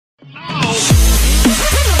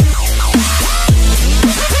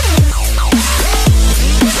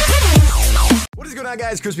on,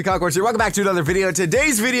 guys? Cripsy here. Welcome back to another video.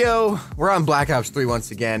 Today's video, we're on Black Ops 3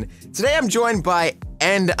 once again. Today I'm joined by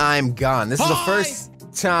And I'm Gone. This is the first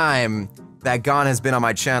time that Gone has been on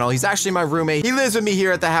my channel. He's actually my roommate. He lives with me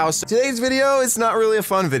here at the house. Today's video is not really a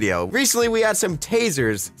fun video. Recently, we had some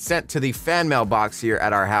tasers sent to the fan mail box here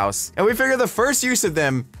at our house, and we figured the first use of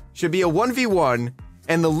them should be a 1v1,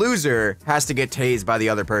 and the loser has to get tased by the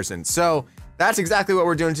other person. So that's exactly what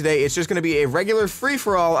we're doing today. It's just gonna be a regular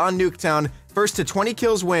free-for-all on Nuketown. First to 20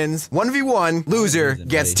 kills wins. 1v1, loser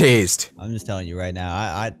gets tased. I'm just telling you right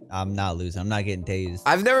now, I'm not losing. I'm not getting tased.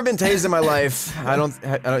 I've never been tased in my life. I don't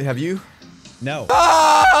have you? No.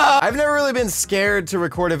 Ah! I've never really been scared to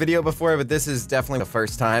record a video before, but this is definitely the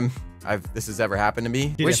first time this has ever happened to me.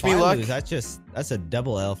 Dude, Wish me luck. That's a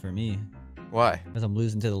double L for me. Why? Because I'm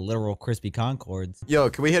losing to the literal crispy Concords. Yo,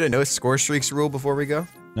 can we hit a no score streaks rule before we go?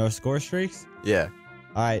 No score streaks? Yeah.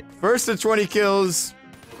 All right. First to 20 kills.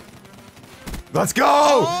 Let's go!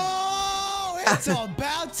 Oh, it's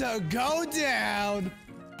about to go down.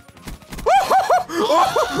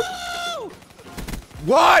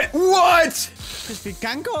 What? What? Crispy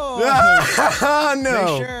Concord.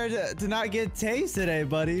 No. Make sure to not get tased today,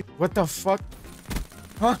 buddy. What the fuck?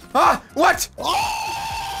 Huh? Ah! What?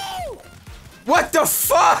 Oh! What the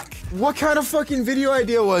fuck? What kind of fucking video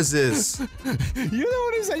idea was this? You're the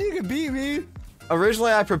one who said you could beat me.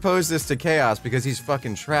 Originally, I proposed this to Chaos because he's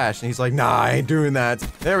fucking trash, and he's like, nah, I ain't doing that.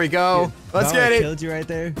 There we go. Let's get it. Killed you right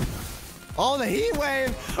there. Oh, the heat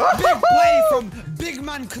wave. Big play from Big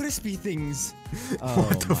Man Crispy Things.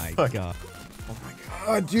 Oh my god. Oh my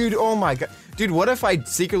god, dude. Oh my god. Dude, what if I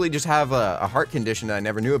secretly just have a heart condition that I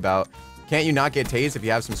never knew about? Can't you not get tased if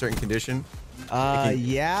you have some certain condition?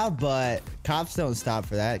 Yeah, but cops don't stop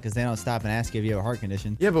for that because they don't stop and ask if you have a heart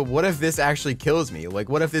condition. Yeah, but what if this actually kills me? Like,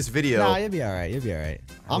 what if this video... Nah, you'll be all right. You'll be all right.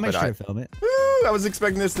 I'll make sure to film it. Woo, I was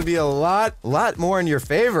expecting this to be a lot more in your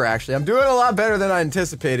favor, actually. I'm doing a lot better than I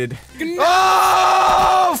anticipated.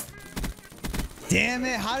 Oh! Damn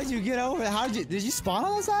it. How did you get over it? Did you spawn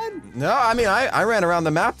on the side? No, I mean, I ran around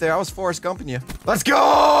the map there. I was Forrest Gumping you. Let's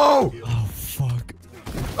go! Oh, fuck.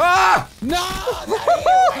 Ah! No, the heat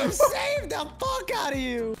wave saved the fuck out of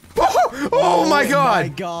you. Oh my god! Oh my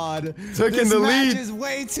god. Took in the lead. This match is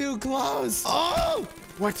way too close. Oh!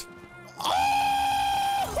 What?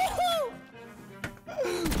 Oh!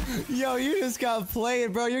 Yo, you just got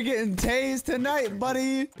played, bro. You're getting tased tonight,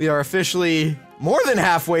 buddy. We are officially more than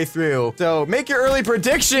halfway through. So make your early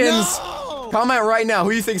predictions. No! Comment right now.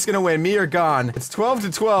 Who you think's gonna win, me or Gone? It's 12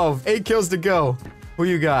 to 12. 8 kills to go. Who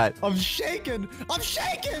you got? I'm shaking. I'm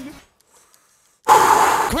shaking.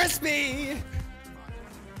 Crispy.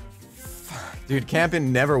 Dude,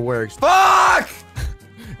 camping never works. Fuck!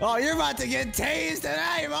 Oh, you're about to get tased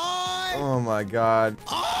tonight, boy. Oh my god.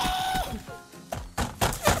 Oh!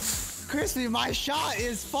 Crispy, my shot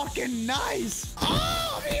is fucking nice.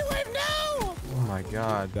 Oh, heat wave now. Oh my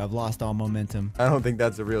god. I've lost all momentum. I don't think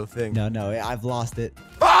that's a real thing. No, I've lost it.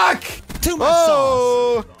 Fuck! Too much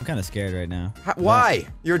sauce. I'm kind of scared right now. Why?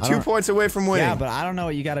 You're 2 points away from winning. Yeah, but I don't know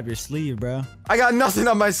what you got up your sleeve, bro. I got nothing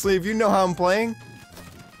on my sleeve. You know how I'm playing.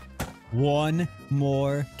 One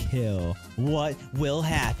more kill. What will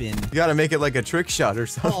happen? You gotta make it like a trick shot or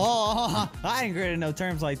something. Oh, I ain't great at no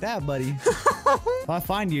terms like that, buddy. If I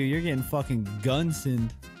find you, you're getting fucking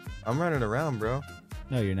gunsoned. I'm running around, bro.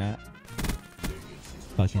 No, you're not.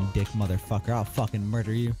 Fucking dick motherfucker. I'll fucking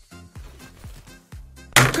murder you.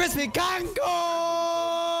 Crispy Concord.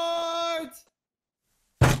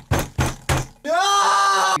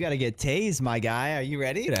 Ah! You gotta get tased, my guy. Are you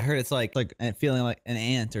ready? I heard it's like feeling like an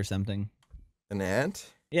ant or something. An ant?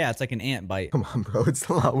 Yeah, it's like an ant bite. Come on, bro. It's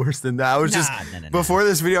a lot worse than that. I was Nah. before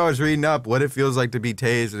this video, I was reading up what it feels like to be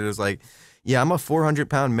tased, and it was like, yeah, I'm a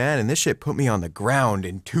 400-pound man, and this shit put me on the ground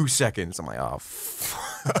in 2 seconds. I'm like, oh,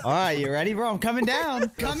 fuck. All right, you ready, bro? I'm coming down.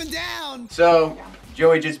 Coming down. So,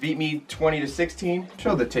 Joey just beat me 20 to 16.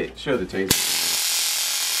 Show the taste.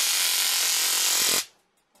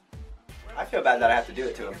 I feel bad that I have to do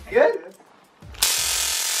it to him. Good?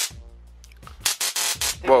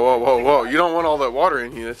 Whoa. You don't want all that water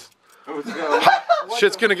in here. Let's go.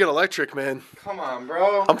 Shit's gonna get electric, man. Come on,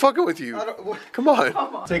 bro. I'm fucking with you. Come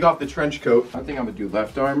on. Take off the trench coat. I think I'm gonna do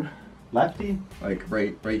left arm. Lefty? Like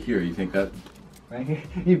right here. You think that? Right here.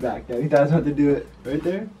 He backed out. He doesn't have to do it. Right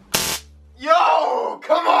there. Yo,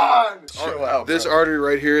 come on! Chill out, This bro. artery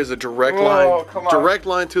right here is a direct come on. direct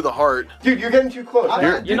line to the heart. Dude, you're getting too close.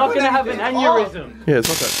 You're not gonna have an aneurysm. Yeah, it's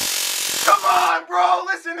okay. Come on, bro,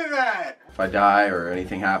 listen to that! If I die or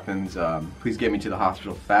anything happens, please get me to the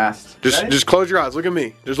hospital fast. Just close your eyes. Look at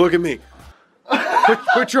me. Just look at me.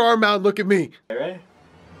 Put your arm out and look at me. Ready?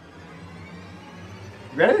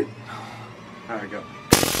 Ready? There we go.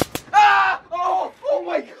 Ah! Oh! Oh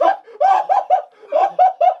my god!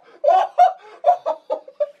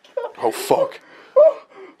 Oh fuck.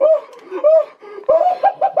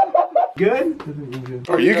 Good?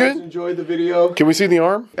 Are you good? Enjoyed the video. Can we see the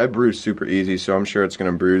arm? I bruised super easy, so I'm sure it's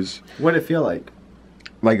gonna bruise. What did it feel like?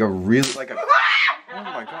 Like a real, like a. Oh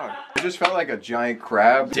my god! It just felt like a giant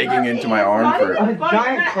crab digging into my arm for. A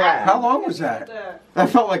giant crab. How long was that? That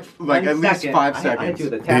felt like at least 5 seconds.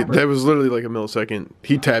 That was literally like a millisecond.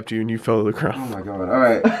 He tapped you and you fell to the Oh ground. my god! All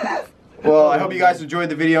right. Well, I hope you guys enjoyed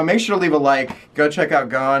the video. Make sure to leave a like. Go check out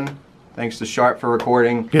Gone. Thanks to Sharp for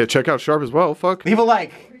recording. Yeah, check out Sharp as well. Fuck. Leave a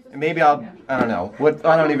like. And maybe I don't know. What?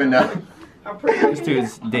 I don't even know. This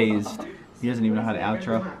dude's dazed. He doesn't even know how to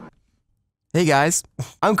outro. Hey guys,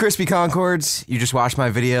 I'm Crispy Concords. You just watched my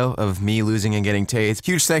video of me losing and getting tased.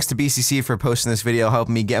 Huge thanks to BCC for posting this video,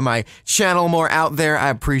 helping me get my channel more out there. I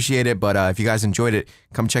appreciate it, but if you guys enjoyed it,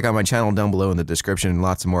 come check out my channel down below in the description.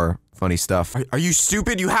 Lots of more funny stuff. Are you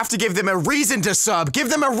stupid? You have to give them a reason to sub. Give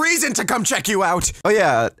them a reason to come check you out. Oh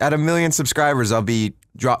yeah, at 1 million subscribers, I'll be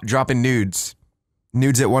dropping nudes.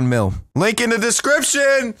 Nudes at 1 mil. Link in the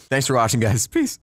description. Thanks for watching, guys. Peace.